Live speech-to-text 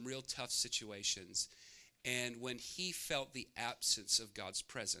real tough situations. And when he felt the absence of God's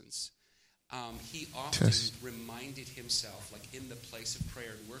presence, he often reminded himself, like in the place of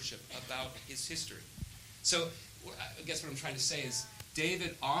prayer and worship, about his history. So I guess what I'm trying to say is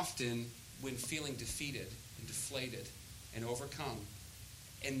David often, when feeling defeated and deflated and overcome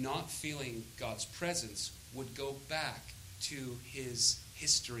and not feeling God's presence, would go back to his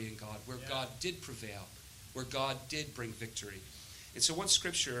history in God, where God did prevail, where God did bring victory. And so one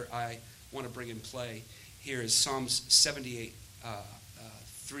scripture I want to bring in play here is Psalms 78,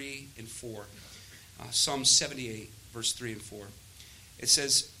 3 and 4. Psalm 78, verse 3 and 4. It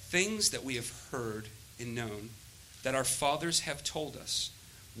says, "Things that we have heard and known, that our fathers have told us,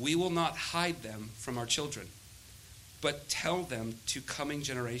 we will not hide them from our children, but tell them to coming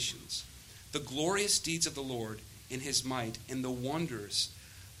generations, the glorious deeds of the Lord in his might and the wonders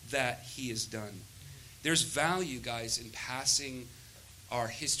that he has done." There's value, guys, in passing our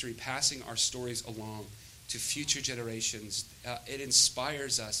history, passing our stories along to future generations. It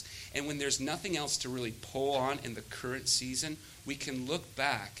inspires us. And when there's nothing else to really pull on in the current season, we can look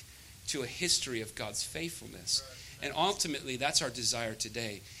back to a history of God's faithfulness. And ultimately, that's our desire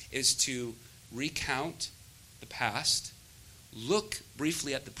today, is to recount the past, look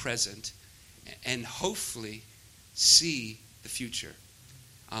briefly at the present, and hopefully see the future.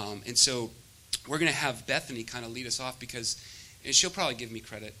 And so we're going to have Bethany kind of lead us off, because and she'll probably give me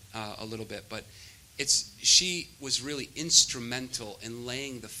credit a little bit, but she was really instrumental in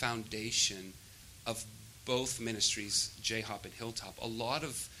laying the foundation of both ministries, J-Hop and Hilltop. A lot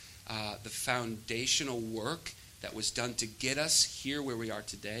of the foundational work that was done to get us here where we are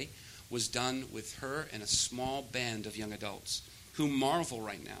today was done with her and a small band of young adults who marvel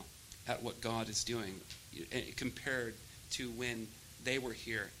right now at what God is doing compared to when they were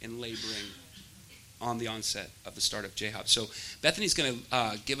here and laboring on the onset of the start of J-Hop. So Bethany's going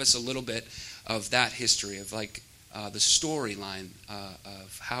to give us a little bit of that history, of like the storyline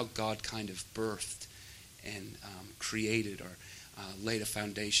of how God kind of birthed and created or laid a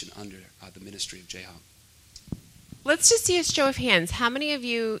foundation under the ministry of J-Hop. Let's just see a show of hands. How many of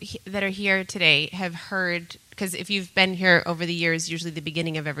you that are here today have heard, because if you've been here over the years, usually the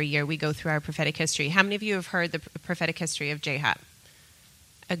beginning of every year, we go through our prophetic history. How many of you have heard the prophetic history of J-Hop?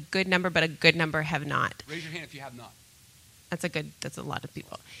 A good number, but a good number have not. Raise your hand if you have not. That's a lot of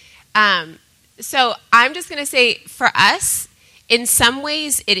people. So I'm just going to say, for us, in some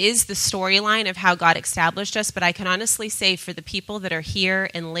ways, it is the storyline of how God established us, but I can honestly say for the people that are here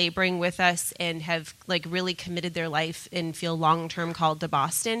and laboring with us and have like really committed their life and feel long-term called to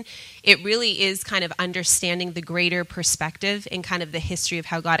Boston, it really is kind of understanding the greater perspective and kind of the history of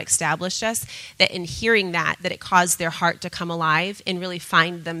how God established us, that in hearing that it caused their heart to come alive and really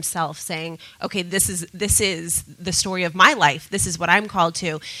find themselves saying, okay, this is the story of my life. This is what I'm called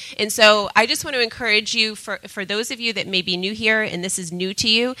to. And so I just want to encourage you, for those of you that may be new here and this is new to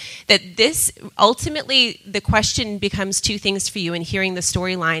you, that this ultimately the question becomes two things for you in hearing the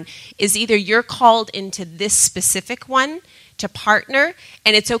storyline is either you're called into this specific one to partner,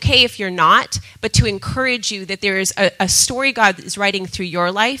 and it's okay if you're not, but to encourage you that there is a story God is writing through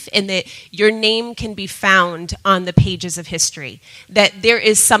your life and that your name can be found on the pages of history, that there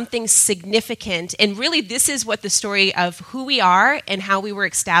is something significant. And really this is what the story of who we are and how we were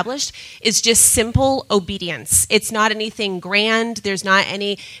established is, just simple obedience. It's not anything grand, there's not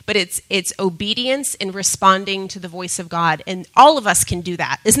any, but it's obedience and responding to the voice of God. And all of us can do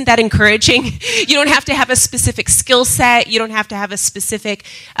that. Isn't that encouraging? You don't have to have a specific skill set. You don't have to have a specific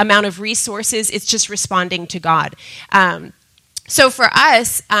amount of resources. It's just responding to God. So for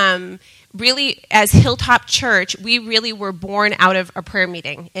us, really, as Hilltop Church, we really were born out of a prayer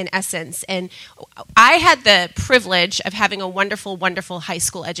meeting, in essence. And I had the privilege of having a wonderful, wonderful high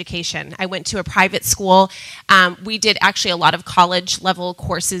school education. I went to a private school. We did actually a lot of college-level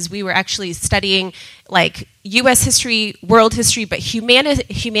courses. We were actually studying like U.S. history, world history, but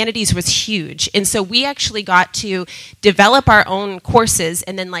humanities was huge. And so we actually got to develop our own courses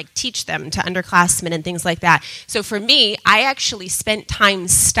and then like teach them to underclassmen and things like that. So for me, I actually spent time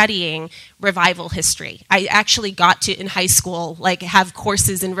studying revival history. I actually got to, in high school, like have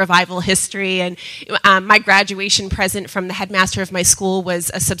courses in revival history. And my graduation present from the headmaster of my school was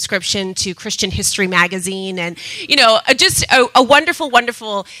a subscription to Christian History magazine. And, you know, just a wonderful,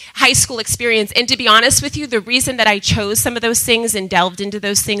 wonderful high school experience. And to be honest with you, the reason that I chose some of those things and delved into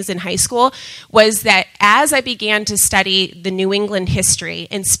those things in high school was that as I began to study the New England history,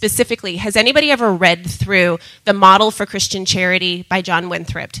 and specifically, has anybody ever read through The Model for Christian Charity by John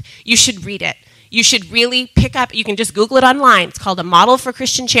Winthrop? You should read it. You should really pick up, you can just Google it online. It's called A Model for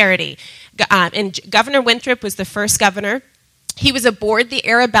Christian Charity. And Governor Winthrop was the first governor. He was aboard the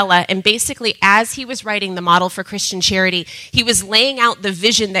Arabella, and basically as he was writing the model for Christian charity, he was laying out the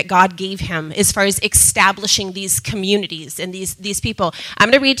vision that God gave him as far as establishing these communities and these people. I'm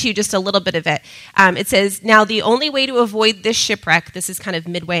going to read to you just a little bit of it. It says, now the only way to avoid this shipwreck, this is kind of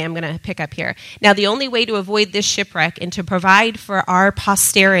midway, I'm going to pick up here. Now the only way to avoid this shipwreck and to provide for our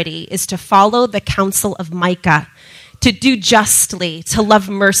posterity is to follow the counsel of Micah, to do justly, to love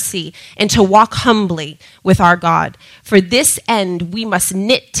mercy, and to walk humbly with our God. For this end, we must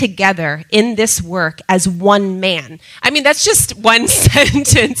knit together in this work as one man. I mean, that's just one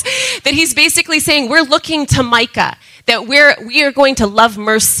sentence that he's basically saying we're looking to Micah, that we are going to love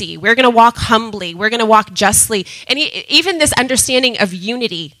mercy, we're going to walk humbly, we're going to walk justly. And even this understanding of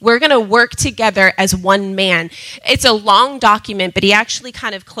unity, we're going to work together as one man. It's a long document, but he actually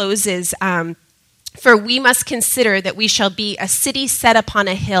kind of closes, for we must consider that we shall be a city set upon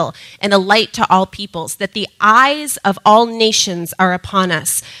a hill and a light to all peoples, that the eyes of all nations are upon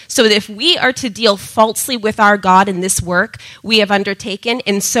us. So that if we are to deal falsely with our God in this work we have undertaken,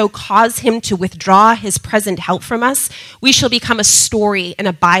 and so cause him to withdraw his present help from us, we shall become a story and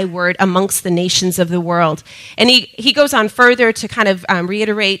a byword amongst the nations of the world. And he goes on further to kind of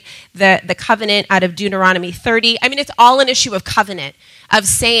reiterate the covenant out of Deuteronomy 30. I mean, it's all an issue of covenant, of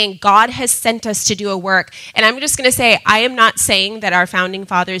saying God has sent us to do a work. And I'm just going to say, I am not saying that our founding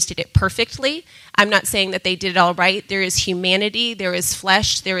fathers did it perfectly. I'm not saying that they did it all right. There is humanity, there is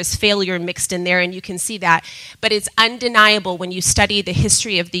flesh, there is failure mixed in there, and you can see that. But it's undeniable when you study the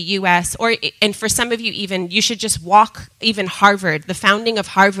history of the U.S., and for some of you even, you should just walk even Harvard, the founding of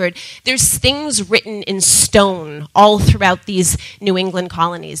Harvard. There's things written in stone all throughout these New England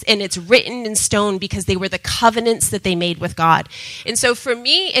colonies, and it's written in stone because they were the covenants that they made with God. And so for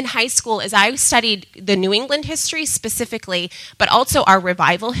me in high school, as I studied the New England history specifically, but also our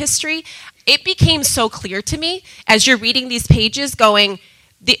revival history, it became so clear to me as you're reading these pages going,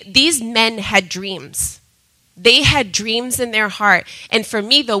 these men had dreams. They had dreams in their heart. And for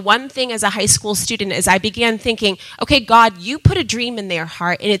me, the one thing as a high school student is I began thinking, okay, God, you put a dream in their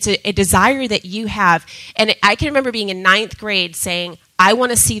heart, and it's a desire that you have. And I can remember being in 9th grade saying, I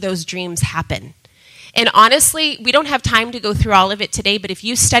want to see those dreams happen. And honestly, we don't have time to go through all of it today, but if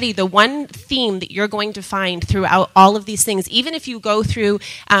you study the one theme that you're going to find throughout all of these things, even if you go through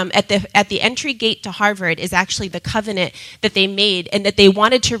at the entry gate to Harvard, is actually the covenant that they made, and that they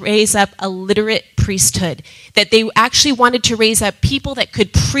wanted to raise up a literate priesthood, that they actually wanted to raise up people that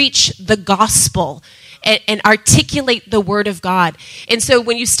could preach the gospel and articulate the word of God. And so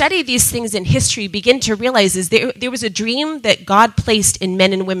when you study these things in history, you begin to realize is there was a dream that God placed in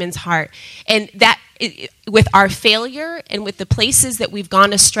men and women's heart. And that with our failure and with the places that we've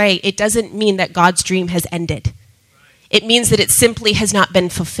gone astray, it doesn't mean that God's dream has ended. It means that it simply has not been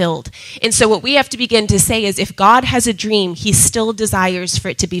fulfilled. And so what we have to begin to say is if God has a dream, he still desires for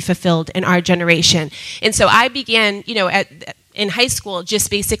it to be fulfilled in our generation. And so I began, in high school, just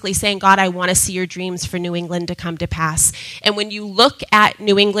basically saying, God, I want to see your dreams for New England to come to pass. And when you look at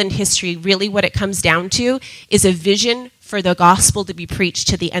New England history, really what it comes down to is a vision for the gospel to be preached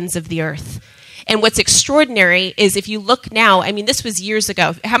to the ends of the earth. And what's extraordinary is if you look now, I mean, this was years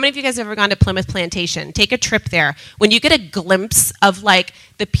ago. How many of you guys have ever gone to Plymouth Plantation? Take a trip there. When you get a glimpse of like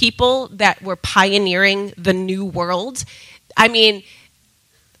the people that were pioneering the new world, I mean,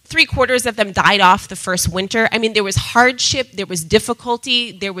 3/4 of them died off the first winter. I mean, there was hardship, there was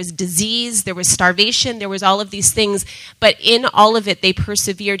difficulty, there was disease, there was starvation, there was all of these things. But in all of it, they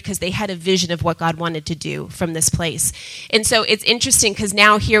persevered because they had a vision of what God wanted to do from this place. And so it's interesting because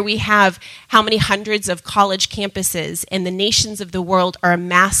now here we have how many hundreds of college campuses, and the nations of the world are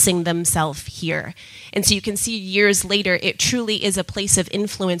amassing themselves here. And so you can see years later, it truly is a place of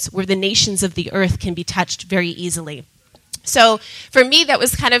influence where the nations of the earth can be touched very easily. So for me, that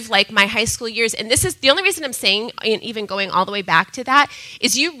was kind of like my high school years. And this is the only reason I'm saying, and even going all the way back to that,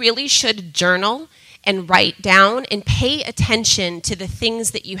 is you really should journal and write down and pay attention to the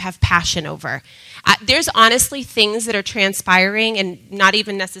things that you have passion over. There's honestly things that are transpiring and not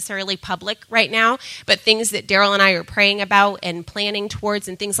even necessarily public right now, but things that Daryl and I are praying about and planning towards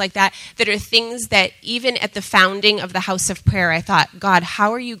and things like that, that are things that even at the founding of the House of Prayer, I thought, God,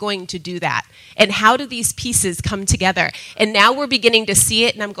 how are you going to do that? And how do these pieces come together? And now we're beginning to see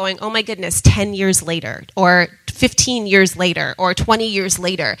it, and I'm going, oh my goodness, 10 years later, or 15 years later, or 20 years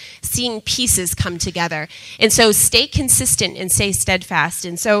later, seeing pieces come together. And so stay consistent and stay steadfast.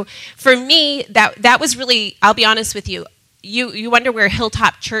 And so for me, that was really, I'll be honest with you, you wonder where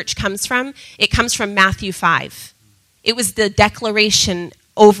Hilltop Church comes from. It comes from Matthew 5. It was the declaration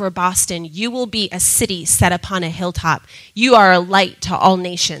over Boston. You will be a city set upon a hilltop. You are a light to all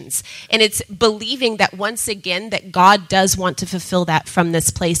nations. And it's believing that once again that God does want to fulfill that from this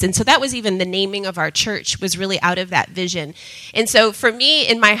place. And so that was even the naming of our church, was really out of that vision. And so for me,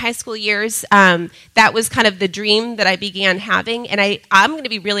 in my high school years, that was kind of the dream that I began having. And I'm going to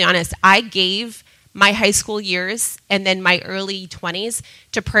be really honest, I gave my high school years and then my early 20s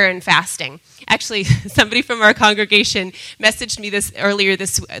to prayer and fasting. Actually, somebody from our congregation messaged me earlier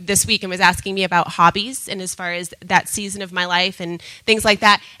this week and was asking me about hobbies and as far as that season of my life and things like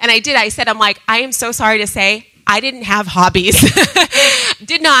that. And I said, I am so sorry to say, I didn't have hobbies.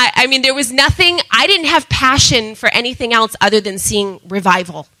 Did not. I mean, there was nothing. I didn't have passion for anything else other than seeing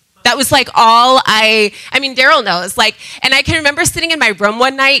revival. That was like all Daryl knows. And I can remember sitting in my room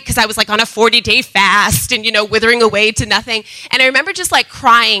one night because I was on a 40-day fast and, withering away to nothing. And I remember just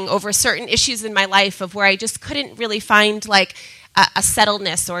crying over certain issues in my life of where I just couldn't really find a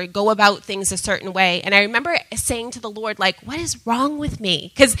settledness or go about things a certain way. And I remember saying to the Lord, what is wrong with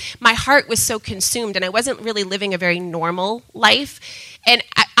me? Because my heart was so consumed and I wasn't really living a very normal life. And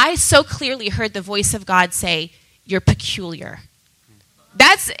I so clearly heard the voice of God say, "You're peculiar."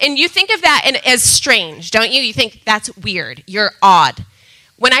 And you think of that as strange, don't you? You think that's weird. You're odd.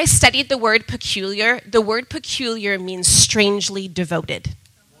 When I studied the word peculiar means strangely devoted.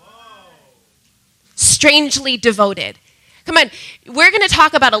 Whoa. Strangely devoted. Come on, we're going to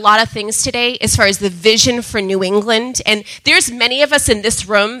talk about a lot of things today as far as the vision for New England. And there's many of us in this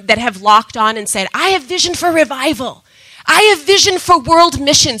room that have locked on and said, I have vision for revival. I have vision for world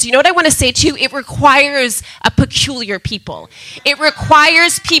missions. You know what I want to say to you? It requires a peculiar people. It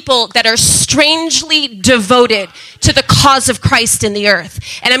requires people that are strangely devoted to the cause of Christ in the earth.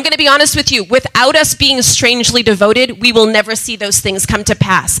 And I'm going to be honest with you, without us being strangely devoted, we will never see those things come to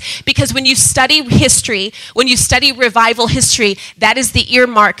pass. Because when you study history, when you study revival history, that is the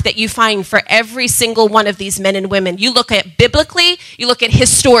earmark that you find for every single one of these men and women. You look at biblically, you look at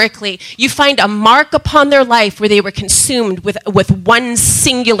historically, you find a mark upon their life where they were consumed with one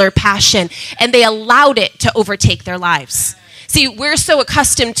singular passion, and they allowed it to overtake their lives. See, we're so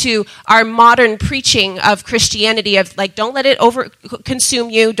accustomed to our modern preaching of Christianity of don't let it consume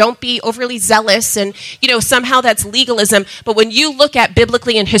you, don't be overly zealous, and somehow that's legalism. But when you look at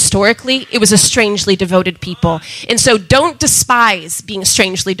biblically and historically, it was a strangely devoted people. And so don't despise being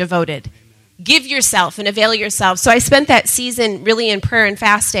strangely devoted. Give yourself and avail yourself. So I spent that season really in prayer and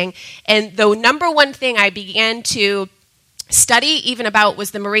fasting. And the number one thing I began to study even about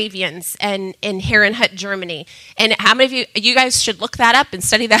was the Moravians and in Herrnhut, Germany. And how many of you guys should look that up and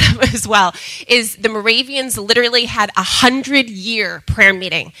study that up as well, is the Moravians literally had 100-year prayer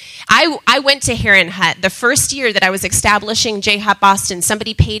meeting. I went to Herrnhut. The first year that I was establishing J-Hop Boston,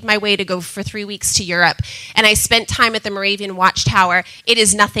 somebody paid my way to go for 3 weeks to Europe. And I spent time at the Moravian Watchtower. It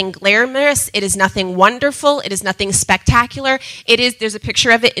is nothing glamorous. It is nothing wonderful. It is nothing spectacular. There's a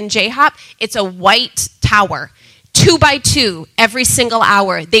picture of it in J-Hop. It's a white tower. 2 by 2, every single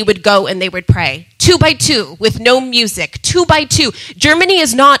hour, they would go and they would pray. 2 by 2, with no music. 2 by 2. Germany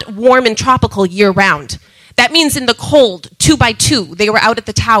is not warm and tropical year-round. That means in the cold, 2 by 2, they were out at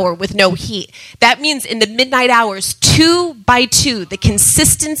the tower with no heat. That means in the midnight hours, 2 by 2, the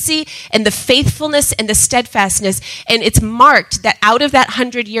consistency and the faithfulness and the steadfastness. And it's marked that out of that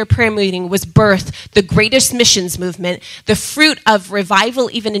 100-year prayer meeting was birthed the greatest missions movement. The fruit of revival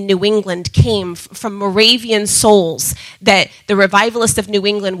even in New England came from Moravian souls, that the revivalists of New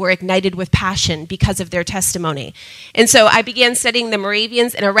England were ignited with passion because of their testimony. And so I began studying the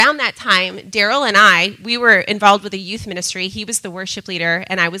Moravians, and around that time, Daryl and we were involved with a youth ministry. He was the worship leader,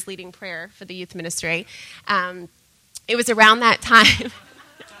 and I was leading prayer for the youth ministry. It was around that time.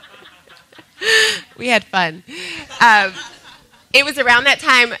 We had fun. It was around that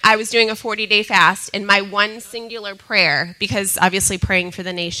time I was doing a 40-day fast, and my one singular prayer, because obviously praying for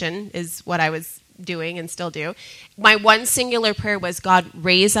the nation is what I was doing and still do, my one singular prayer was, God,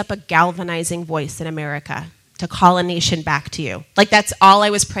 raise up a galvanizing voice in America to call a nation back to you. That's all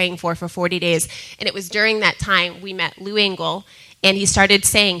I was praying for 40 days. And it was during that time we met Lou Engle, and he started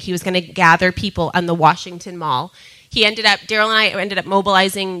saying he was going to gather people on the Washington Mall. Daryl and I ended up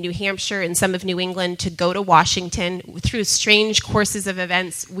mobilizing New Hampshire and some of New England to go to Washington. Through strange courses of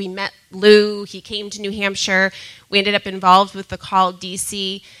events, we met Lou. He came to New Hampshire. We ended up involved with the Call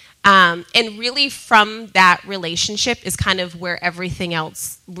DC. And really from that relationship is kind of where everything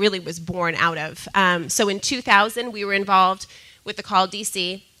else really was born out of. So in 2000, we were involved with the Call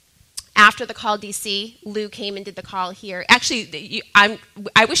DC. after the Call DC, Lou came and did the call here. Actually,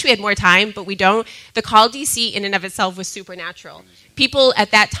 I wish we had more time, but we don't. The Call DC in and of itself was supernatural. People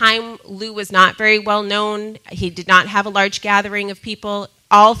at that time, Lou was not very well known. He did not have a large gathering of people.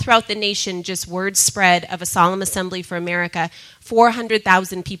 All throughout the nation, just word spread of a solemn assembly for America.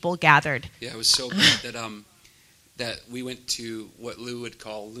 400,000 people gathered. Yeah, it was so good that we went to what Lou would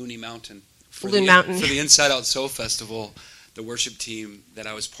call Looney Mountain. For the Inside Out Soul Festival, the worship team that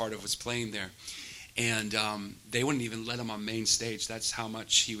I was part of was playing there. And they wouldn't even let him on main stage. That's how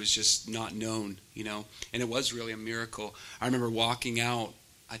much he was just not known, you know. And it was really a miracle. I remember walking out,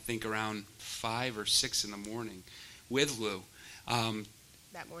 I think around 5 or 6 in the morning with Lou.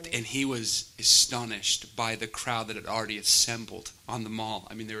 That morning. And he was astonished by the crowd that had already assembled on the mall.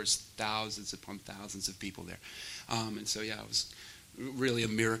 I mean, there was thousands upon thousands of people there. And so, yeah, it was really a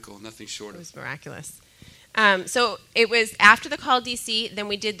miracle, nothing short of. It was miraculous. So it was after the Call DC, then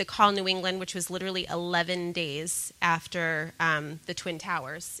we did the Call New England, which was literally 11 days after the Twin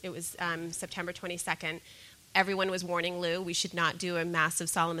Towers. It was September 22nd. Everyone was warning Lou we should not do a massive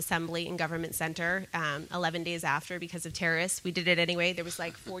solemn assembly in Government Center 11 days after because of terrorists. We did it anyway. There was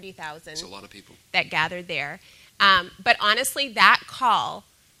like 40,000 That's a lot of people that gathered there. But honestly, that call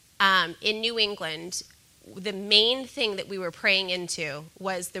in New England, the main thing that we were praying into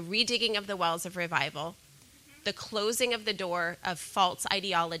was the redigging of the wells of revival, the closing of the door of false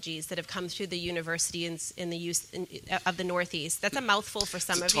ideologies that have come through the university in the youth of the Northeast. That's a mouthful for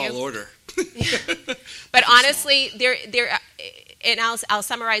some it's of a you. tall order. But honestly, and I'll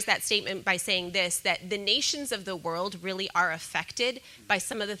summarize that statement by saying this, that the nations of the world really are affected by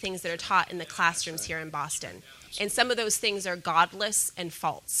some of the things that are taught in the classrooms here in Boston. And some of those things are godless and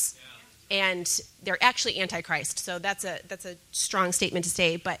false. And they're actually antichrist. So that's a strong statement to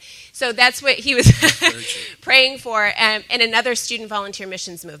say. But so that's what he was praying for, and another student volunteer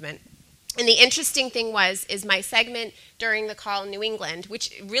missions movement. And the interesting thing is my segment during the Call New England,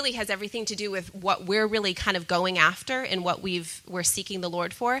 which really has everything to do with what we're really kind of going after and what we're seeking the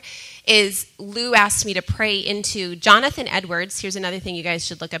Lord for, is Lou asked me to pray into Jonathan Edwards. Here's another thing you guys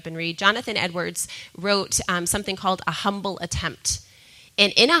should look up and read. Jonathan Edwards wrote something called A Humble Attempt.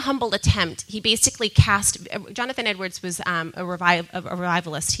 And in A Humble Attempt, he basically Jonathan Edwards was a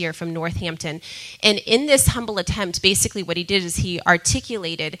revivalist here from Northampton. And in this humble attempt, basically what he did is he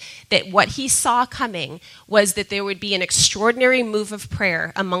articulated that what he saw coming was that there would be an extraordinary move of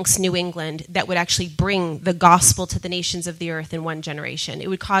prayer amongst New England that would actually bring the gospel to the nations of the earth in one generation. It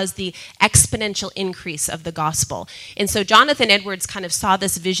would cause the exponential increase of the gospel. And so Jonathan Edwards kind of saw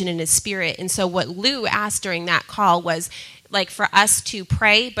this vision in his spirit. And so what Lou asked during that call was, like, for us to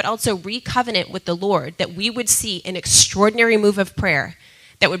pray, but also re-covenant with the Lord, that we would see an extraordinary move of prayer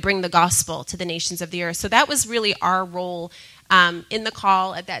that would bring the gospel to the nations of the earth. So that was really our role in the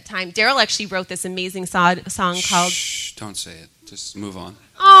call at that time. Daryl actually wrote this amazing song called... Shh, don't say it. Just move on.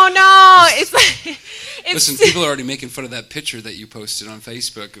 Oh, no. It's Listen, people are already making fun of that picture that you posted on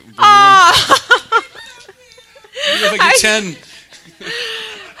Facebook. Oh. You look like you're 10.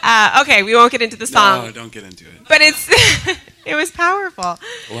 Okay, we won't get into the song. No, don't get into it. But it was powerful.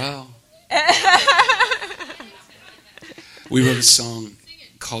 Wow. We wrote a song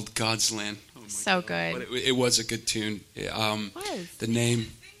called God's Land. Oh so God. good. It was a good tune. Was. The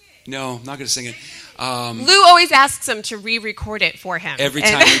name... No, I'm not going to sing it. Lou always asks him to re-record it for him. Every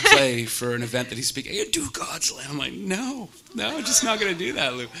time we play for an event that he's speaking, hey, do God's Land. I'm like, no, just not going to do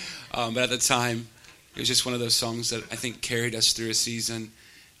that, Lou. But at the time, it was just one of those songs that I think carried us through a season,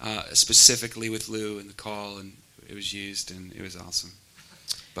 specifically with Lou and the call, and it was used, and it was awesome.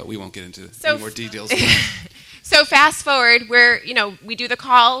 But we won't get into any more details. So fast forward, we do the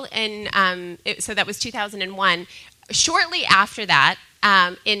call, and so that was 2001. Shortly after that,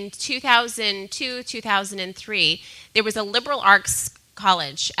 in 2002, 2003, there was a liberal arts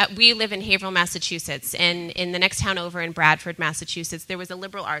college. We live in Haverhill, Massachusetts, and in the next town over in Bradford, Massachusetts, there was a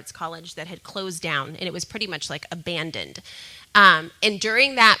liberal arts college that had closed down, and it was pretty much like abandoned. And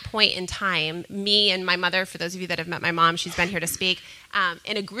during that point in time, me and my mother, for those of you that have met my mom, she's been here to speak,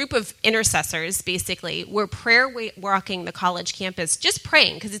 and a group of intercessors, basically, were prayer walking the college campus, just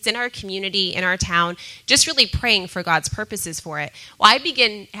praying, because it's in our community, in our town, just really praying for God's purposes for it. Well, I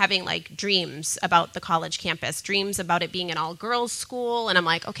began having, dreams about the college campus, dreams about it being an all-girls school, and I'm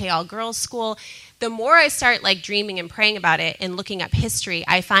like, okay, all-girls school. The more I start, dreaming and praying about it and looking up history,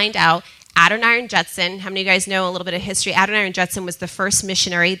 I find out Adoniram Judson, how many of you guys know a little bit of history? Adoniram Judson was the first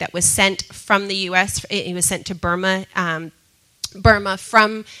missionary that was sent from the U.S. He was sent to Burma. Burma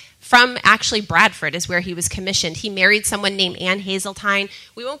from actually Bradford is where he was commissioned. He married someone named Anne Hazeltine.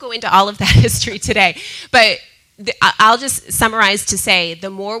 We won't go into all of that history today, but I'll just summarize to say, the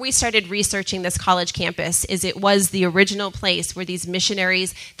more we started researching this college campus, is it was the original place where these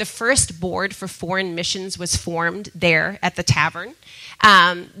missionaries, the first board for foreign missions was formed there at the tavern.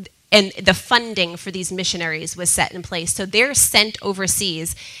 And the funding for these missionaries was set in place. So they're sent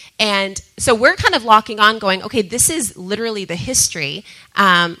overseas. And so we're kind of locking on going, okay, this is literally the history.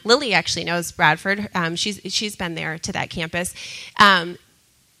 Lily actually knows Bradford. She's been there to that campus.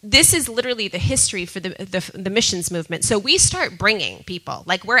 This is literally the history for the missions movement. So we start bringing people.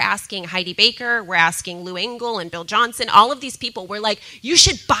 Like, we're asking Heidi Baker, we're asking Lou Engle and Bill Johnson, all of these people. We're like, you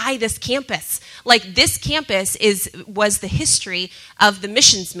should buy this campus. Like, this campus was the history of the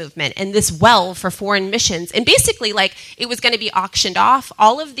missions movement and this well for foreign missions. And basically, like, it was going to be auctioned off.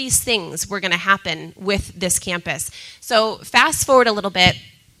 All of these things were going to happen with this campus. So fast forward a little bit.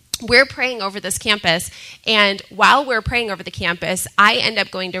 We're praying over this campus, and while we're praying over the campus, I end up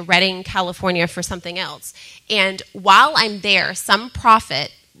going to Redding, California for something else. And while I'm there, some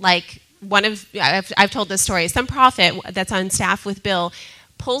prophet, like I've told this story, some prophet that's on staff with Bill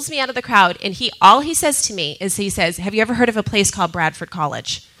pulls me out of the crowd, and all he says to me is, he says, have you ever heard of a place called Bradford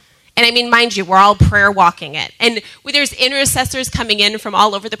College? And I mean, mind you, we're all prayer walking it. And there's intercessors coming in from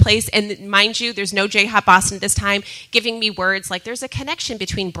all over the place. And mind you, there's no J-Hop Boston this time giving me words like there's a connection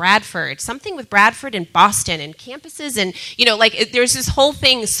between Bradford, something with Bradford and Boston and campuses. And, there's this whole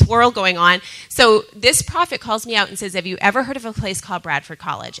thing swirl going on. So this prophet calls me out and says, have you ever heard of a place called Bradford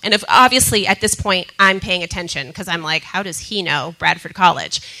College? And obviously at this point, I'm paying attention because I'm like, how does he know Bradford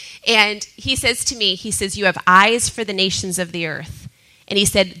College? And he says to me, you have eyes for the nations of the earth. And he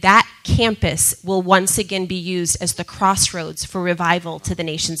said that campus will once again be used as the crossroads for revival to the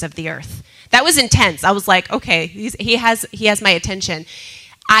nations of the earth. That was intense. I was like, okay, he has my attention.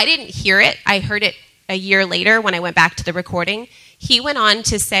 I didn't hear it. I heard it a year later when I went back to the recording. He went on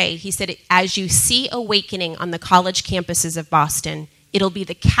to say, he said, as you see awakening on the college campuses of Boston, it'll be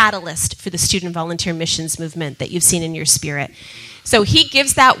the catalyst for the student volunteer missions movement that you've seen in your spirit. So he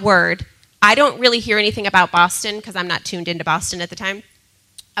gives that word. I don't really hear anything about Boston because I'm not tuned into Boston at the time.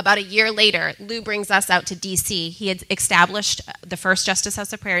 About a year later, Lou brings us out to D.C. He had established the First Justice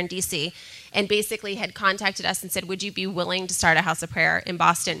House of Prayer in D.C. and basically had contacted us and said, would you be willing to start a house of prayer in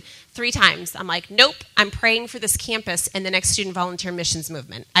Boston? 3 times. I'm like, nope, I'm praying for this campus and the next student volunteer missions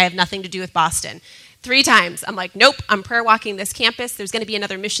movement. I have nothing to do with Boston. 3 times. I'm like, nope, I'm prayer walking this campus. There's going to be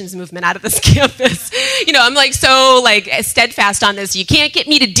another missions movement out of this campus. I'm like so steadfast on this. You can't get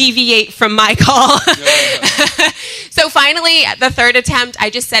me to deviate from my call. So finally, the 3rd attempt, I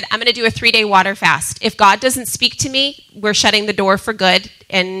just said, I'm going to do a 3-day water fast. If God doesn't speak to me, we're shutting the door for good.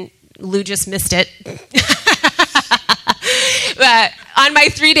 And Lou just missed it. But on my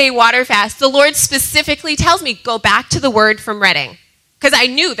 3-day water fast, the Lord specifically tells me, go back to the word from Redding. Because I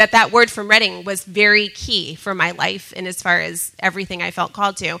knew that word from Redding was very key for my life and as far as everything I felt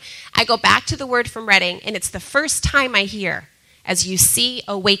called to. I go back to the word from Redding, and it's the first time I hear, as you see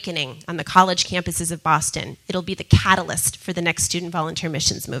awakening on the college campuses of Boston, it'll be the catalyst for the next student volunteer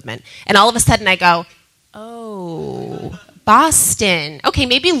missions movement. And all of a sudden I go, oh, Boston. Okay,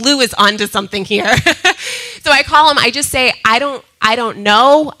 maybe Lou is onto something here. So I call him, I just say, I don't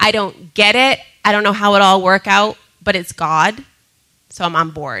know, I don't get it, I don't know how it all work out, but it's God. So I'm on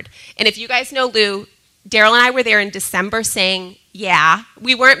board. And if you guys know Lou, Daryl and I were there in December saying, yeah.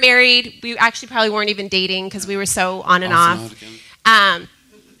 We weren't married. We actually probably weren't even dating because we were so on and off.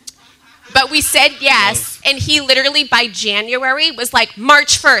 But we said yes. And he literally, by January, was like,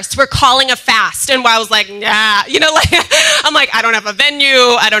 March 1st, we're calling a fast. And I was like, nah. I'm like, I don't have a venue.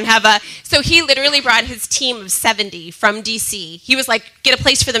 I don't have a... So he literally brought his team of 70 from D.C. He was like, get a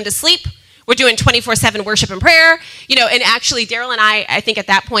place for them to sleep. We're doing 24/7 worship and prayer, and actually Daryl and I think at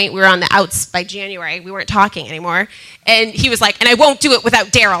that point we were on the outs by January. We weren't talking anymore. And he was like, and I won't do it without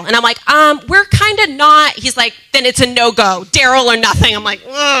Daryl. And I'm like, we're kind of not. He's like, then it's a no-go, Daryl or nothing. I'm like,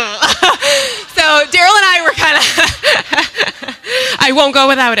 ugh. So Daryl and I were kind of, I won't go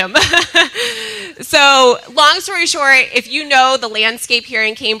without him. So long story short, if you know the landscape here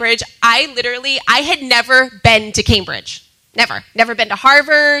in Cambridge, I had never been to Cambridge. Never been to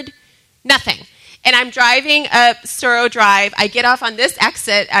Harvard. Nothing. And I'm driving up Suro Drive. I get off on this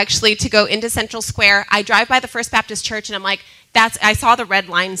exit, actually, to go into Central Square. I drive by the First Baptist Church, and I'm like, I saw the red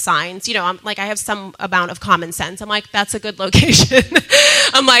line signs. I'm like, I have some amount of common sense. I'm like, that's a good location.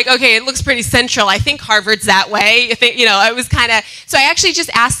 I'm like, okay, it looks pretty central. I think Harvard's that way. It was kind of, so I actually just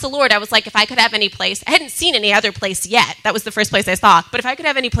asked the Lord. I was like, if I could have any place, I hadn't seen any other place yet. That was the first place I saw. But if I could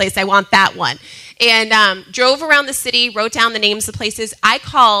have any place, I want that one. And drove around the city, wrote down the names of places. I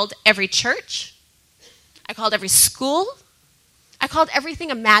called every church. I called every school. I called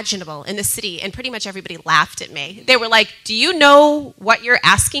everything imaginable in the city, and pretty much everybody laughed at me. They were like, do you know what you're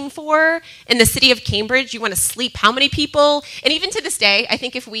asking for in the city of Cambridge? You want to sleep how many people? And even to this day, I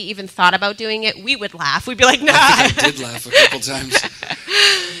think if we even thought about doing it, we would laugh. We'd be like, nah. I think I did laugh a couple times.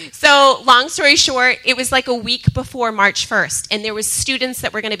 So long story short, it was like a week before March 1st, and there was students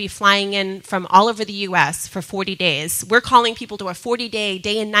that were going to be flying in from all over the U.S. for 40 days. We're calling people to a 40-day,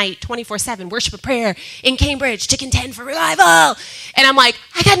 day and night, 24/7 worship and prayer in Cambridge to contend for revival. And I'm like,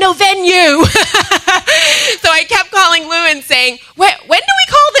 I got no venue. So I kept calling Lou and saying, when do we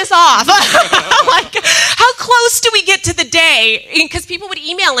call this off? I'm like, how close do we get to the day? Because people would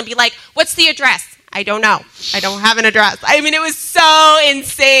email and be like, what's the address? I don't know. I don't have an address. I mean, it was so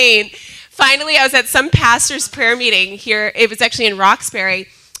insane. Finally, I was at some pastor's prayer meeting here. It was actually in Roxbury.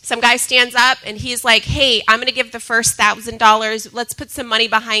 Some guy stands up and he's like, hey, I'm going to give the first $1,000. Let's put some money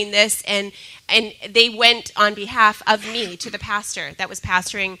behind this. And they went on behalf of me to the pastor that was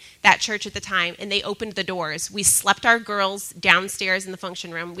pastoring that church at the time. And they opened the doors. We slept our girls downstairs in the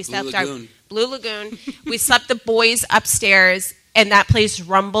function room. We slept Blue Lagoon. We slept the boys upstairs. And that place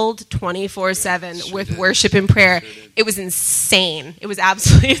rumbled 24/7 with worship and prayer. It was insane. It was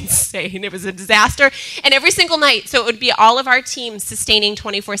absolutely insane. It was a disaster. And every single night, so it would be all of our teams sustaining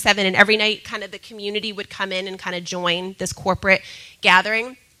 24/7. And every night, kind of the community would come in and kind of join this corporate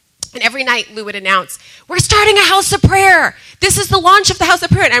gathering. And every night, Lou would announce, we're starting a house of prayer. This is the launch of the house of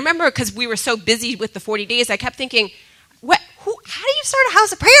prayer. And I remember, because we were so busy with the 40 days, I kept thinking, how do you start a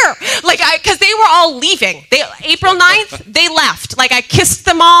house of prayer? Because they were all leaving. April 9th, they left. I kissed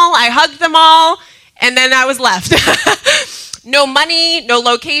them all, I hugged them all, and then I was left. No money, no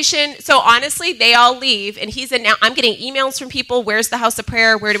location. So honestly, they all leave, and I'm getting emails from people, where's the house of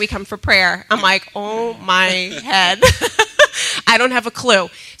prayer? Where do we come for prayer? I'm like, oh my head. I don't have a clue.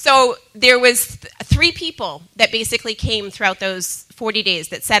 So there was 3 people that basically came throughout those 40 days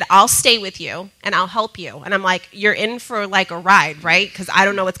that said, I'll stay with you and I'll help you. And I'm like, you're in for a ride, right? Because I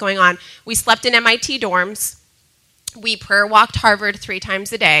don't know what's going on. We slept in MIT dorms. We prayer walked Harvard 3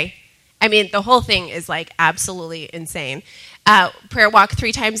 times a day. I mean, the whole thing is absolutely insane. Prayer walk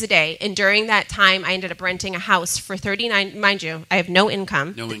 3 times a day. And during that time, I ended up renting a house for $39. Mind you, I have no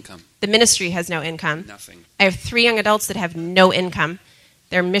income. No income. The ministry has no income. Nothing. I have 3 young adults that have no income.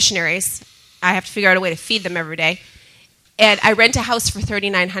 They're missionaries. I have to figure out a way to feed them every day. And I rent a house for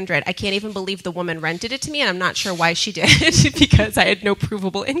 $3,900. I can't even believe the woman rented it to me, and I'm not sure why she did, because I had no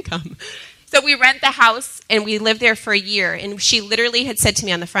provable income. So we rent the house, and we lived there for a year. And she literally had said to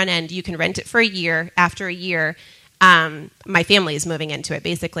me on the front end, you can rent it for a year. After a year, my family is moving into it,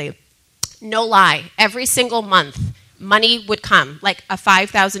 basically. No lie. Every single month, money would come, like a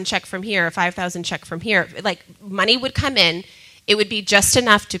 $5,000 check from here, a $5,000 check from here. Money would come in. It would be just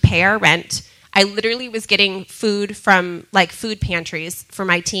enough to pay our rent. I literally was getting food from food pantries for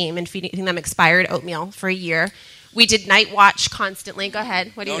my team and feeding them expired oatmeal for a year. We did night watch constantly. Go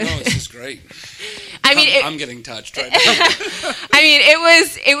ahead. What do you? No, this is great. I'm getting touched right now. I mean,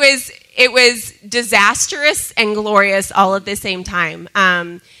 it was disastrous and glorious all at the same time.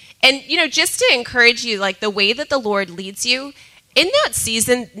 And just to encourage you, the way that the Lord leads you in that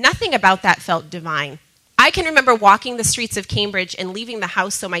season, nothing about that felt divine. I can remember walking the streets of Cambridge and leaving the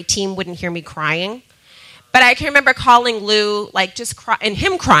house so my team wouldn't hear me crying. But I can remember calling Lou, and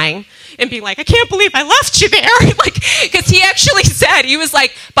him crying and being like, I can't believe I left you there. Because he actually said, he was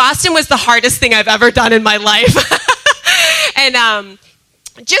like, Boston was the hardest thing I've ever done in my life. And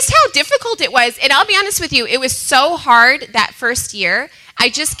just how difficult it was. And I'll be honest with you, it was so hard that first year. I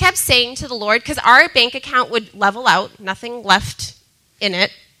just kept saying to the Lord, because our bank account would level out, nothing left in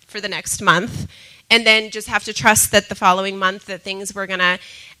it for the next month. And then just have to trust that the following month that things were going to...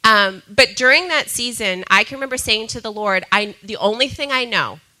 but during that season, I can remember saying to the Lord, the only thing I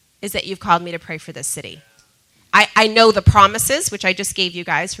know is that you've called me to pray for this city. I know the promises, which I just gave you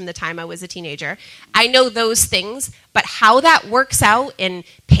guys from the time I was a teenager. I know those things, but how that works out in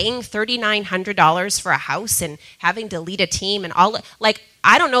paying $3,900 for a house and having to lead a team and all...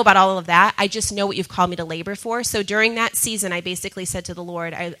 I don't know about all of that. I just know what you've called me to labor for. So during that season, I basically said to the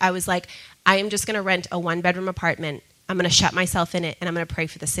Lord, I was like, I am just going to rent a 1-bedroom apartment. I'm going to shut myself in it, and I'm going to pray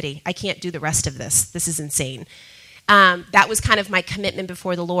for the city. I can't do the rest of this. This is insane. That was kind of my commitment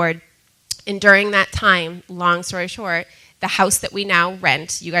before the Lord. And during that time, long story short, the house that we now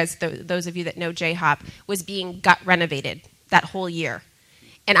rent, you guys, those of you that know J-Hop, was being gut renovated that whole year.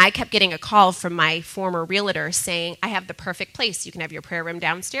 And I kept getting a call from my former realtor saying, I have the perfect place. You can have your prayer room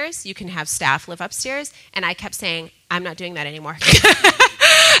downstairs. You can have staff live upstairs. And I kept saying, I'm not doing that anymore.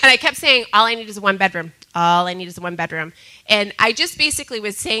 And I kept saying, all I need is a 1-bedroom. All I need is a 1-bedroom. And I just basically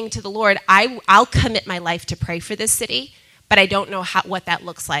was saying to the Lord, I'll commit my life to pray for this city, but I don't know what that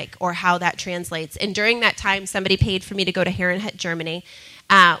looks like or how that translates. And during that time, somebody paid for me to go to Herrenhut, Germany.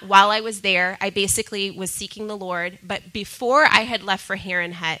 While I was there, I basically was seeking the Lord. But before I had left for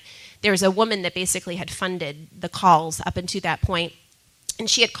Herrenhut, there was a woman that basically had funded the calls up until that point. And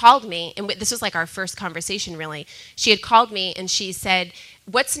she had called me, and this was like our first conversation, really. She had called me, and she said,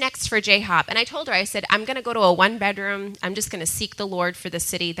 what's next for J-Hop? And I told her, I said, I'm going to go to a one-bedroom. I'm just going to seek the Lord for the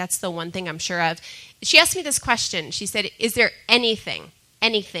city. That's the one thing I'm sure of. She asked me this question. She said, is there anything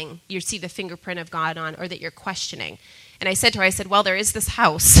you see the fingerprint of God on or that you're questioning? And I said to her, well, there is this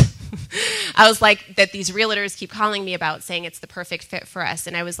house. I was like, that these realtors keep calling me about, saying it's the perfect fit for us.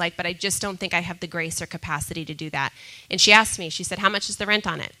 And I was like, but I just don't think I have the grace or capacity to do that. And she asked me, she said, how much is the rent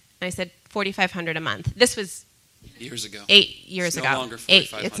on it? And I said, $4,500 a month. This was years ago. 8 years ago. No longer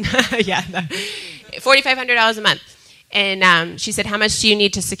 $4,500. Yeah, no. $4,500 a month. And she said, how much do you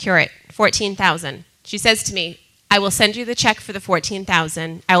need to secure it? $14,000. She says to me, I will send you the check for the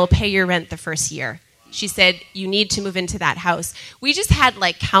 $14,000. I will pay your rent the first year. She said, you need to move into that house. We just had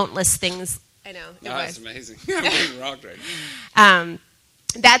like countless things. I know. That's amazing. I'm getting rocked right now.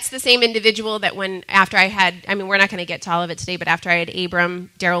 That's the same individual that we're not going to get to all of it today, but after I had Abram,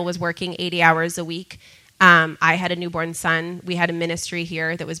 Daryl was working 80 hours a week. I had a newborn son. We had a ministry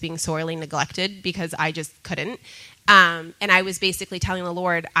here that was being sorely neglected because I just couldn't. And I was basically telling the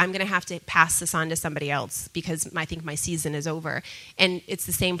Lord, I'm going to have to pass this on to somebody else because I think my season is over. And it's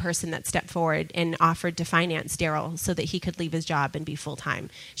the same person that stepped forward and offered to finance Daryl so that he could leave his job and be full-time.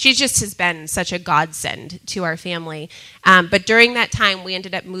 She just has been such a godsend to our family. But during that time, we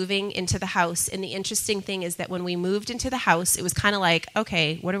ended up moving into the house. And the interesting thing is that when we moved into the house, it was kind of like,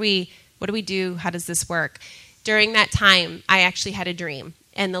 okay, what do we do? How does this work? During that time, I actually had a dream.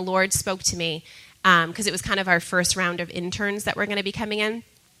 And the Lord spoke to me. Because it was kind of our first round of interns that were going to be coming in.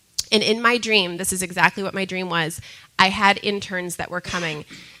 And in my dream, this is exactly what my dream was, I had interns that were coming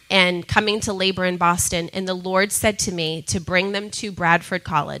to labor in Boston. And the Lord said to me to bring them to Bradford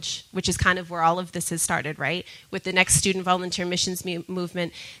College, which is kind of where all of this has started, right? With the next student volunteer missions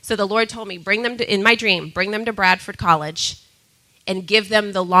movement. So the Lord told me, in my dream, bring them to Bradford College and give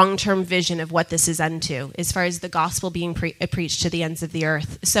them the long-term vision of what this is unto, as far as the gospel being preached to the ends of the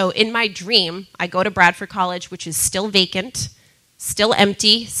earth. So in my dream, I go to Bradford College, which is still vacant, still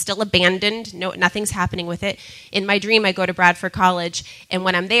empty, still abandoned. No, nothing's happening with it. In my dream, I go to Bradford College, and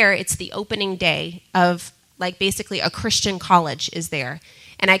when I'm there, it's the opening day of, like, basically a Christian college is there.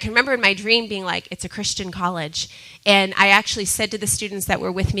 And I can remember in my dream being like, it's a Christian college. And I actually said to the students that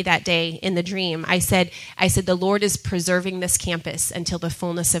were with me that day in the dream, I said, the Lord is preserving this campus until the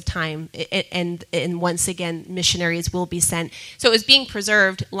fullness of time. And once again, missionaries will be sent. So it was being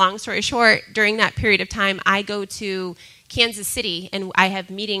preserved. Long story short, during that period of time, I go to Kansas City, and I have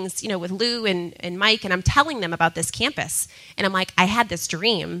meetings, with Lou and Mike, and I'm telling them about this campus. And I'm like, I had this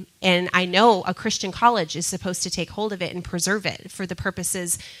dream, and I know a Christian college is supposed to take hold of it and preserve it for the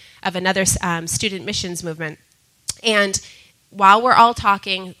purposes of another student missions movement. And while we're all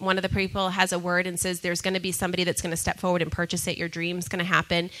talking, one of the people has a word and says, there's going to be somebody that's going to step forward and purchase it. Your dream's going to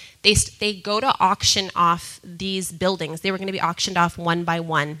happen. They go to auction off these buildings. They were going to be auctioned off one by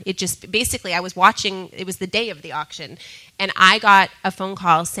one. It just, basically, I was watching, it was the day of the auction, and I got a phone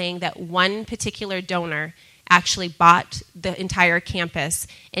call saying that one particular donor actually bought the entire campus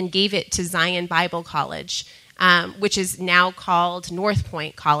and gave it to Zion Bible College, which is now called North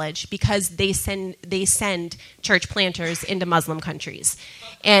Point College, because they send church planters into Muslim countries.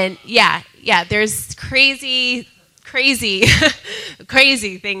 And yeah, there's crazy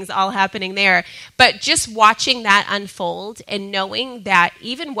things all happening there. But just watching that unfold and knowing that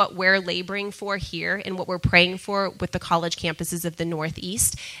even what we're laboring for here and what we're praying for with the college campuses of the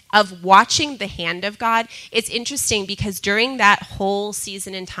Northeast, of watching the hand of God, it's interesting because during that whole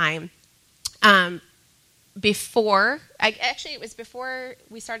season and time, it was before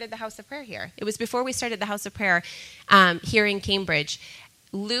we started the House of Prayer here. It was before we started the House of Prayer here in Cambridge.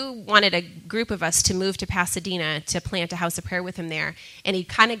 Lou wanted a group of us to move to Pasadena to plant a House of Prayer with him there. And he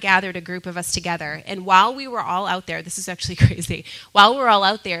kind of gathered a group of us together. And while we were all out there, this is actually crazy. While we were all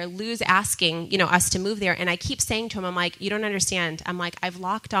out there, Lou's asking, us to move there. And I keep saying to him, I'm like, you don't understand. I'm like, I've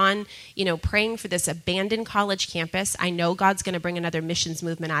locked on, praying for this abandoned college campus. I know God's going to bring another missions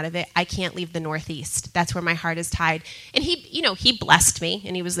movement out of it. I can't leave the Northeast. That's where my heart is tied. And he blessed me,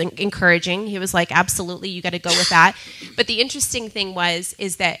 and he was encouraging. He was like, absolutely, you got to go with that. But the interesting thing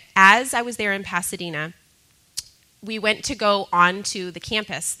is that as I was there in Pasadena, we went to go onto the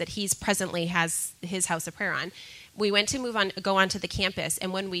campus that he's presently has his House of Prayer on. We went to go onto the campus,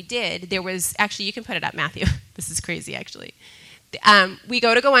 and when we did, there was, actually, you can put it up, Matthew. This is crazy, actually. We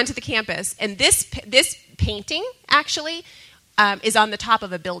go onto the campus, and this painting, actually, is on the top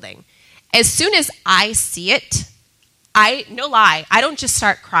of a building. As soon as I see it, no lie, I don't just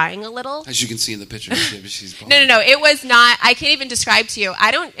start crying a little. As you can see in the picture, she's bald. No, it was not. I can't even describe to you.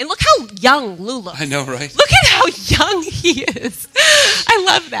 And look how young Lou looks. I know, right? Look at how young he is. I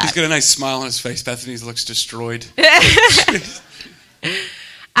love that. He's got a nice smile on his face. Bethany looks destroyed.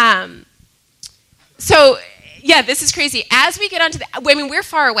 So, yeah, this is crazy. As we get onto we're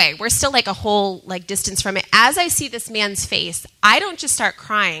far away. We're still like a whole distance from it. As I see this man's face, I don't just start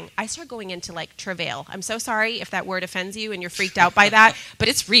crying. I start going into travail. I'm so sorry if that word offends you and you're freaked out by that, but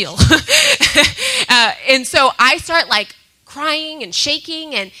it's real. And so I start crying and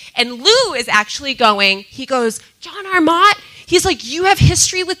shaking, and Lou is actually he goes, John Armott? He's like, you have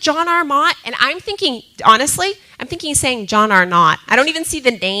history with John Armott? And I'm thinking, honestly, he's saying John Arnott. I don't even see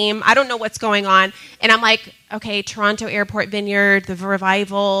the name. I don't know what's going on. And I'm like, okay, Toronto Airport Vineyard, the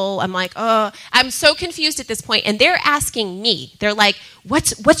revival. I'm like, oh, I'm so confused at this point. And they're asking me, they're like,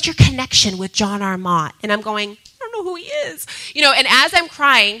 what's your connection with John Armott? And I'm going, I don't know who he is. And as I'm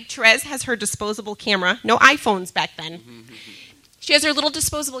crying, Therese has her disposable camera. No iPhones back then. She has her little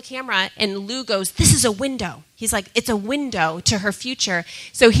disposable camera, and Lou goes, this is a window. He's like, it's a window to her future.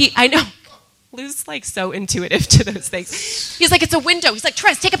 So I know, Lou's so intuitive to those things. He's like, it's a window. He's like,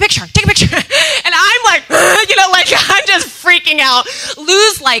 Therese, take a picture. And I'm like, I'm just freaking out.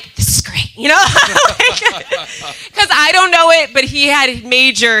 Lou's like, this is great, because I don't know it, but he had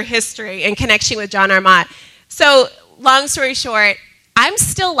major history and connection with John Armott. So long story short, I'm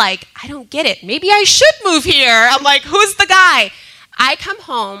still I don't get it. Maybe I should move here. I'm like, who's the guy? I come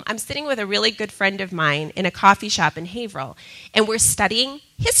home, I'm sitting with a really good friend of mine in a coffee shop in Haverhill, and we're studying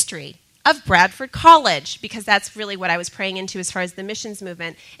history of Bradford College, because that's really what I was praying into as far as the missions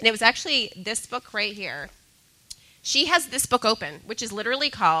movement. And it was actually this book right here. She has this book open, which is literally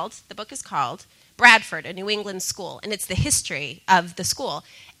the book is called Bradford, a New England School, and it's the history of the school.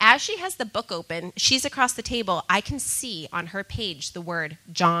 As she has the book open, she's across the table. I can see on her page the word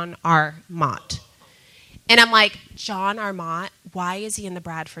John R. Mott. And I'm like, John Armott, why is he in the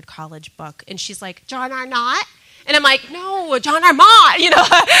Bradford College book? And she's like, John Arnott? And I'm like, no, John Armott,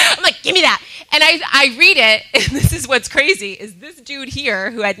 I'm like, give me that. And I read it, and this is what's crazy, is this dude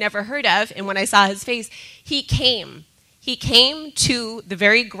here, who I'd never heard of, and when I saw his face, he came to the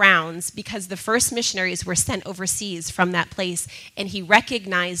very grounds because the first missionaries were sent overseas from that place, and he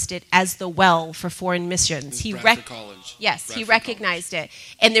recognized it as the well for foreign missions. Bradford College. Yes, Bradford he recognized it.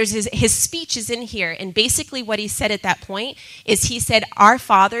 And there's his speech is in here, and basically what he said at that point is he said, our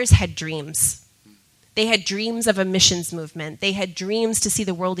fathers had dreams. They had dreams of a missions movement. They had dreams to see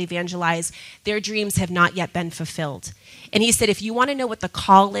the world evangelized. Their dreams have not yet been fulfilled. And he said, if you want to know what the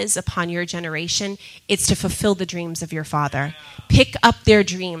call is upon your generation, it's to fulfill the dreams of your father. Pick up their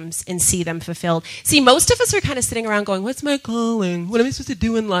dreams and see them fulfilled. See, most of us are kind of sitting around going, what's my calling? What am I supposed to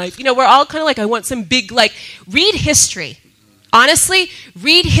do in life? We're all kind of I want some big, read history. Honestly,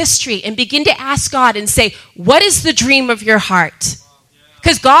 read history and begin to ask God and say, what is the dream of your heart?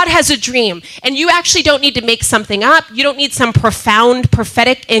 Because God has a dream, and you actually don't need to make something up. You don't need some profound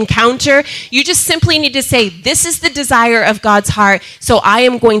prophetic encounter. You just simply need to say, this is the desire of God's heart, so I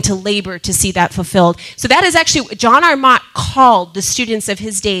am going to labor to see that fulfilled. So that is actually, John Armott called the students of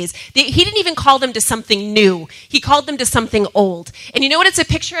his days. He didn't even call them to something new. He called them to something old. And you know what it's a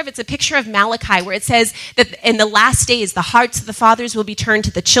picture of? It's a picture of Malachi, where it says that in the last days, the hearts of the fathers will be turned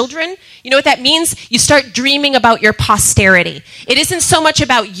to the children. You know what that means? You start dreaming about your posterity. It isn't so much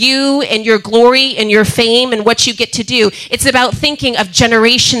about you and your glory and your fame and what you get to do. It's about thinking of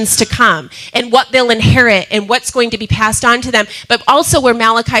generations to come and what they'll inherit and what's going to be passed on to them. But also where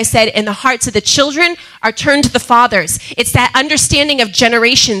Malachi said, and the hearts of the children are turned to the fathers. It's that understanding of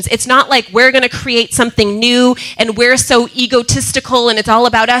generations. It's not like we're going to create something new and we're so egotistical and it's all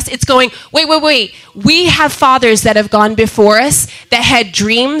about us. It's going, wait. We have fathers that have gone before us that had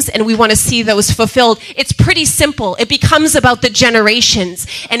dreams, and we want to see those fulfilled. It's pretty simple. It becomes about the generations.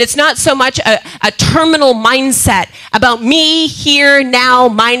 And it's not so much a terminal mindset about me here now,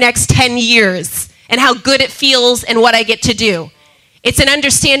 my next 10 years, and how good it feels and what I get to do. It's an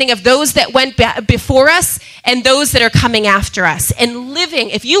understanding of those that went before us and those that are coming after us. And living,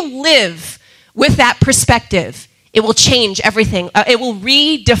 if you live with that perspective, it will change everything. It will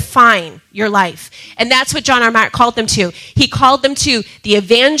redefine your life. And that's what John Armott called them to. He called them to the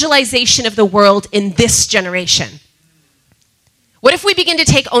evangelization of the world in this generation. What if we begin to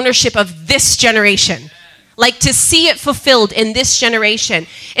take ownership of this generation? Like to see it fulfilled in this generation.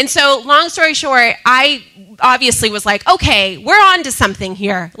 And so, long story short, I obviously was like, okay, we're on to something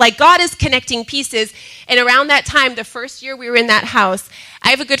here. Like, God is connecting pieces. And around that time, the first year we were in that house, I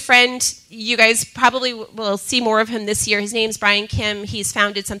have a good friend. You guys probably will see more of him this year. His name's Brian Kim. He's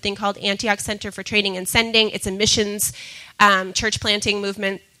founded something called Antioch Center for Training and Sending. It's a missions church planting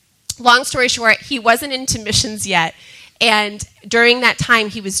movement. Long story short, he wasn't into missions yet. And during that time,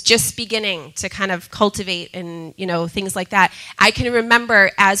 he was just beginning to kind of cultivate and, things like that. I can remember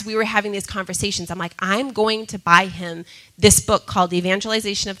as we were having these conversations, I'm like, I'm going to buy him this book called The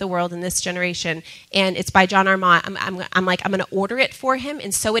Evangelization of the World in This Generation. And it's by John Armott. I'm like, I'm going to order it for him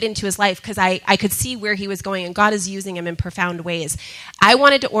and sow it into his life because I could see where he was going and God is using him in profound ways. I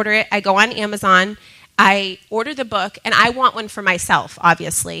wanted to order it. I go on Amazon. I order the book, and I want one for myself,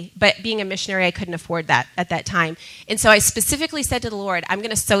 obviously. But being a missionary, I couldn't afford that at that time. And so I specifically said to the Lord, I'm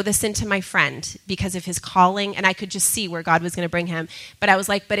going to sow this into my friend because of his calling, and I could just see where God was going to bring him. But I was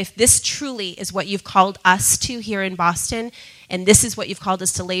like, but if this truly is what you've called us to here in Boston, and this is what you've called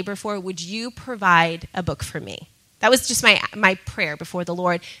us to labor for, would you provide a book for me? That was just my prayer before the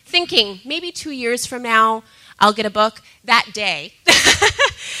Lord, thinking maybe 2 years from now, I'll get a book. That day,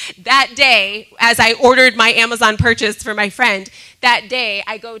 as I ordered my Amazon purchase for my friend, that day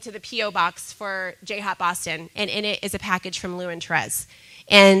I go to the P.O. box for J-Hop Boston, and in it is a package from Lou and Therese.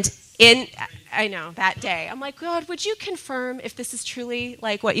 And that day, I'm like, God, would you confirm if this is truly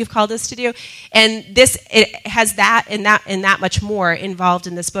like what you've called us to do? And it has that and that much more involved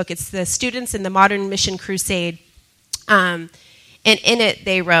in this book. It's the Students in the Modern Mission Crusade. And in it,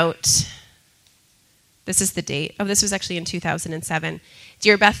 they wrote... This is the date. Oh, this was actually in 2007.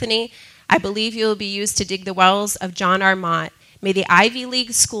 Dear Bethany, I believe you will be used to dig the wells of John Armott. May the Ivy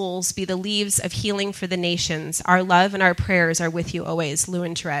League schools be the leaves of healing for the nations. Our love and our prayers are with you always, Lou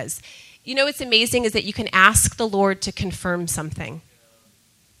and Therese. What's amazing is that you can ask the Lord to confirm something.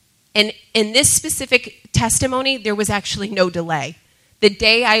 And in this specific testimony, there was actually no delay. The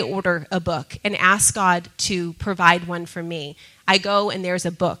day I order a book and ask God to provide one for me, I go and there's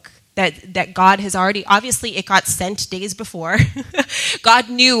a book that God has already, obviously it got sent days before. God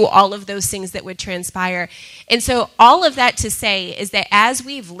knew all of those things that would transpire. And so all of that to say is that as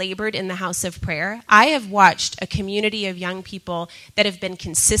we've labored in the house of prayer, I have watched a community of young people that have been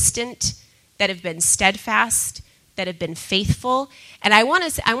consistent, that have been steadfast, that have been faithful. And I want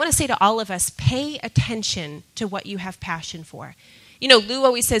to say to all of us, pay attention to what you have passion for. Lou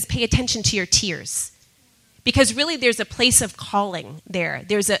always says, pay attention to your tears. Because really there's a place of calling there.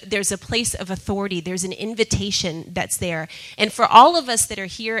 There's a place of authority. There's an invitation that's there. And for all of us that are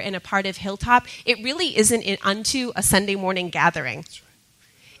here and a part of Hilltop, it really isn't unto a Sunday morning gathering. That's right.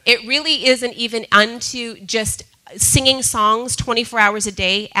 It really isn't even unto just singing songs 24 hours a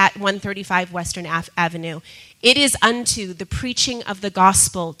day at 135 Western Avenue. It is unto the preaching of the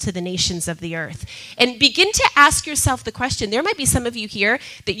gospel to the nations of the earth. And begin to ask yourself the question. There might be some of you here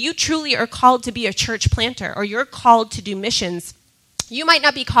that you truly are called to be a church planter, or you're called to do missions. You might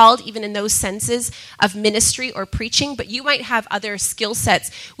not be called even in those senses of ministry or preaching, but you might have other skill sets.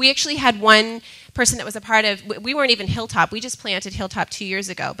 We actually had one person that was a part of, we weren't even Hilltop. We just planted Hilltop 2 years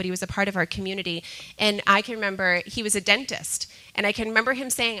ago, but he was a part of our community. And I can remember he was a dentist. And I can remember him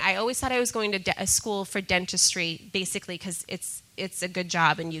saying, I always thought I was going to a school for dentistry, basically because it's a good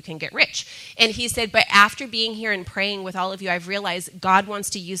job and you can get rich. And he said, but after being here and praying with all of you, I've realized God wants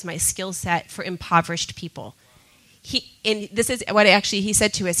to use my skill set for impoverished people. And this is what he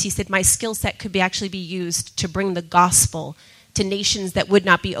said to us. He said, my skill set could actually be used to bring the gospel to nations that would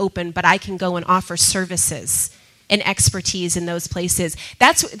not be open, but I can go and offer services and expertise in those places.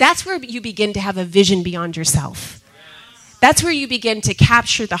 That's where you begin to have a vision beyond yourself. That's where you begin to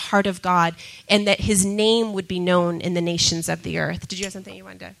capture the heart of God and that his name would be known in the nations of the earth. Did you have something you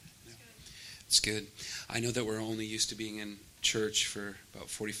wanted to? Yeah. It's good. I know that we're only used to being in church for about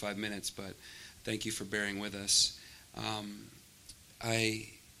 45 minutes, but thank you for bearing with us.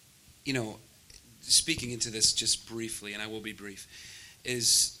 Speaking into this just briefly, and I will be brief,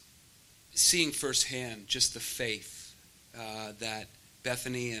 is seeing firsthand just the faith that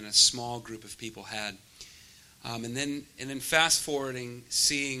Bethany and a small group of people had. And then fast forwarding,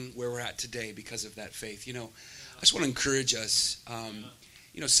 seeing where we're at today because of that faith. I just want to encourage us.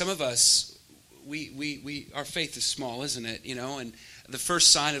 Some of us, we our faith is small, isn't it? And the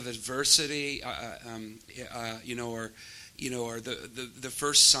first sign of adversity, or the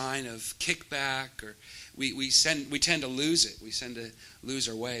first sign of kickback, or we tend to lose it. We tend to lose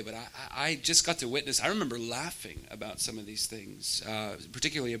our way. But I just got to witness. I remember laughing about some of these things,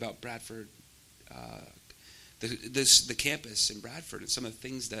 particularly about Bradford. The campus in Bradford and some of the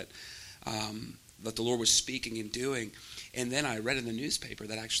things that the Lord was speaking and doing. And then I read in the newspaper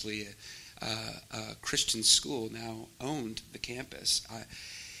that actually Christian school now owned the campus.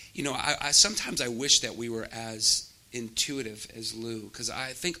 I sometimes I wish that we were as intuitive as Lou, because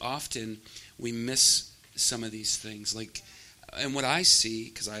I think often we miss some of these things. And what I see,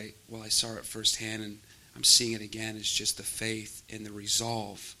 because I saw it firsthand, and I'm seeing it again, is just the faith and the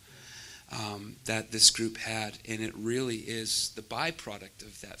resolve that this group had, and it really is the byproduct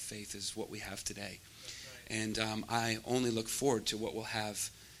of that faith is what we have today. And I only look forward to what we'll have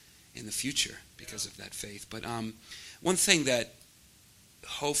in the future because of that faith. But one thing that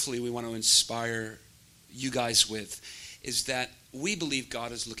hopefully we want to inspire you guys with is that we believe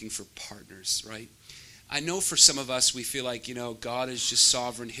God is looking for partners, right? I know for some of us, we feel like, God is just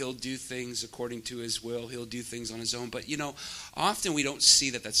sovereign. He'll do things according to his will. He'll do things on his own. But, often we don't see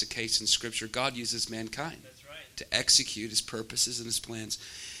that that's the case in Scripture. God uses mankind to execute his purposes and his plans.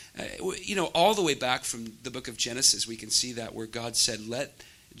 All the way back from the book of Genesis, we can see that where God said,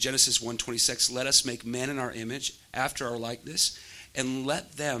 Genesis 1:26, let us make man in our image, after our likeness, and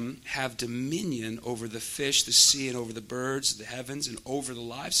let them have dominion over the fish, the sea, and over the birds, the heavens, and over the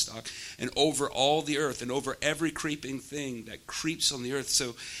livestock, and over all the earth, and over every creeping thing that creeps on the earth.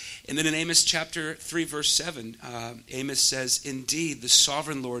 So, and then in Amos chapter 3, verse 7, Amos says, indeed, the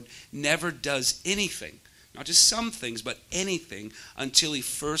sovereign Lord never does anything, not just some things, but anything, until he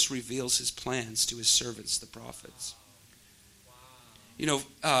first reveals his plans to his servants, the prophets.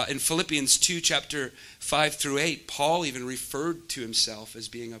 In Philippians 2, chapter 5 through 8, Paul even referred to himself as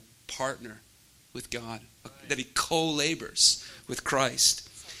being a partner with God, that he co-labors with Christ.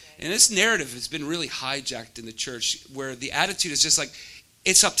 And this narrative has been really hijacked in the church, where the attitude is just like,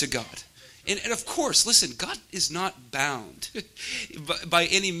 it's up to God. And of course, listen, God is not bound by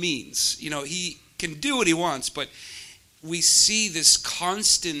any means. He can do what he wants, but we see this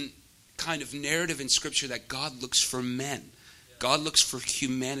constant kind of narrative in Scripture that God looks for men. God looks for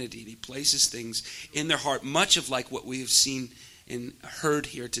humanity, and he places things in their heart, much of like what we have seen and heard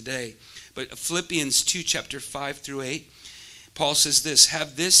here today. But Philippians 2, chapter 5 through 8, Paul says this,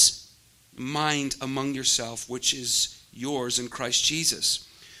 have this mind among yourself, which is yours in Christ Jesus,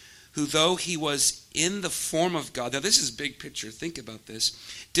 who though he was in the form of God, now this is big picture, think about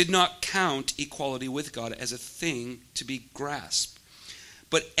this, did not count equality with God as a thing to be grasped,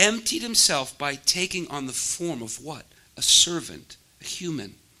 but emptied himself by taking on the form of what? A servant, a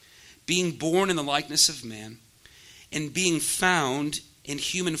human, being born in the likeness of man, and being found in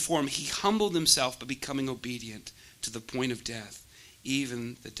human form, he humbled himself by becoming obedient to the point of death,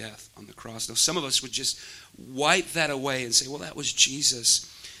 even the death on the cross. Now, some of us would just wipe that away and say, well, that was Jesus.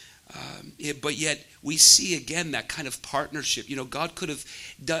 But yet we see again that kind of partnership. God could have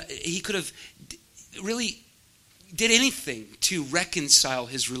done, he could have really did anything to reconcile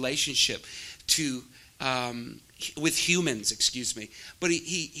his relationship with humans, but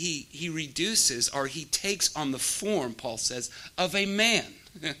he reduces, or he takes on the form, Paul says, of a man.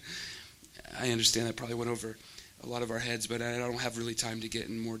 I understand that probably went over a lot of our heads, but I don't have really time to get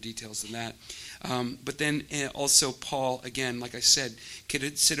in more details than that. But then also Paul, again, like I said,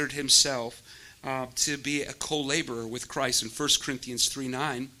 considered himself to be a co-laborer with Christ. In 1 Corinthians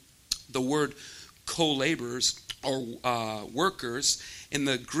 3:9, the word co-laborers or workers in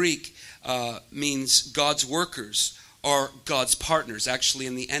the Greek means God's workers or God's partners. Actually,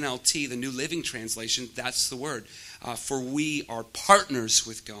 in the NLT, the New Living Translation, that's the word. For we are partners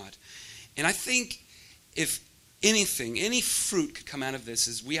with God. And I think if anything, any fruit could come out of this,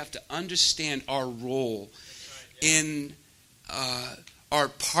 is we have to understand our role in our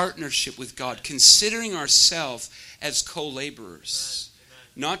partnership with God, considering ourselves as co-laborers.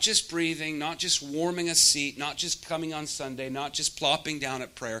 Not just breathing, not just warming a seat, not just coming on Sunday, not just plopping down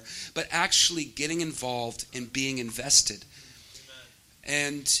at prayer, but actually getting involved and being invested.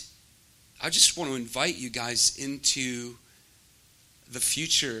 Amen. And I just want to invite you guys into the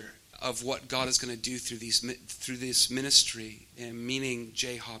future of what God is going to do through this ministry, and meaning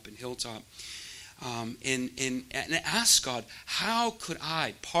J-Hop and Hilltop. And ask God, how could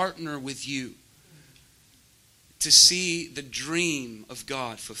I partner with you to see the dream of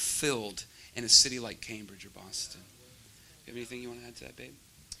God fulfilled in a city like Cambridge or Boston? You have anything you want to add to that, babe?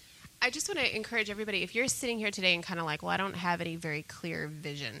 I just want to encourage everybody, if you're sitting here today and kind of like, well, I don't have any very clear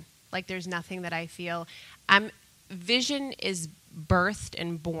vision, like there's nothing that I feel, vision is birthed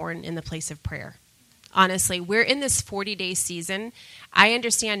and born in the place of prayer. Honestly, we're in this 40-day season. I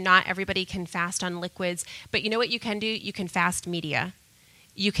understand not everybody can fast on liquids, but you know what you can do? You can fast media.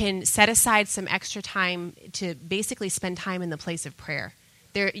 You can set aside some extra time to basically spend time in the place of prayer.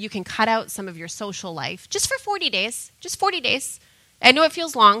 You can cut out some of your social life just for 40 days. Just 40 days. I know it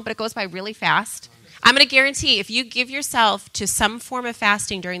feels long, but it goes by really fast. I'm going to guarantee if you give yourself to some form of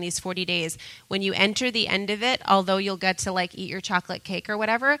fasting during these 40 days, when you enter the end of it, although you'll get to like eat your chocolate cake or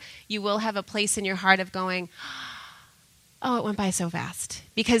whatever, you will have a place in your heart of going, oh, it went by so fast,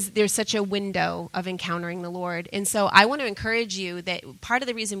 because there's such a window of encountering the Lord. And so I want to encourage you that part of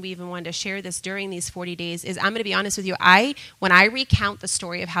the reason we even wanted to share this during these 40 days is, I'm going to be honest with you, when I recount the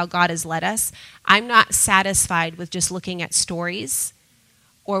story of how God has led us, I'm not satisfied with just looking at stories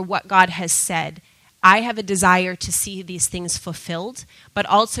or what God has said. I have a desire to see these things fulfilled, but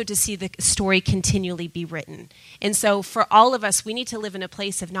also to see the story continually be written. And so for all of us, we need to live in a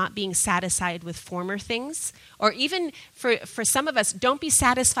place of not being satisfied with former things, or even for some of us, don't be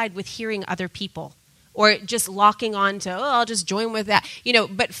satisfied with hearing other people or just locking on to, I'll just join with that,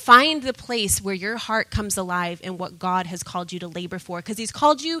 but find the place where your heart comes alive in what God has called you to labor for, because he's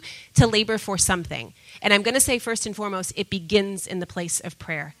called you to labor for something. And I'm going to say first and foremost, it begins in the place of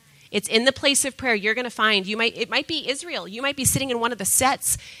prayer. It's in the place of prayer. You're going to find, it might be Israel. You might be sitting in one of the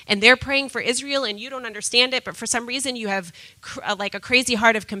sets and they're praying for Israel and you don't understand it, but for some reason you have like a crazy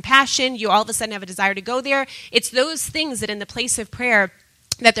heart of compassion. You all of a sudden have a desire to go there. It's those things that in the place of prayer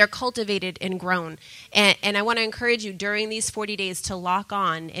that they're cultivated and grown. And I want to encourage you during these 40 days to lock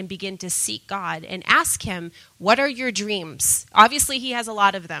on and begin to seek God and ask him, what are your dreams? Obviously, he has a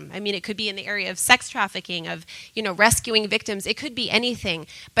lot of them. I mean, it could be in the area of sex trafficking, of, rescuing victims. It could be anything.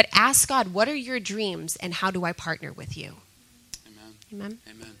 But ask God, what are your dreams and how do I partner with you? Amen. Amen.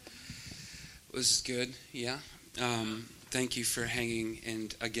 Amen. This is good. Yeah. Thank you for hanging.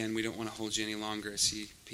 And again, we don't want to hold you any longer. I see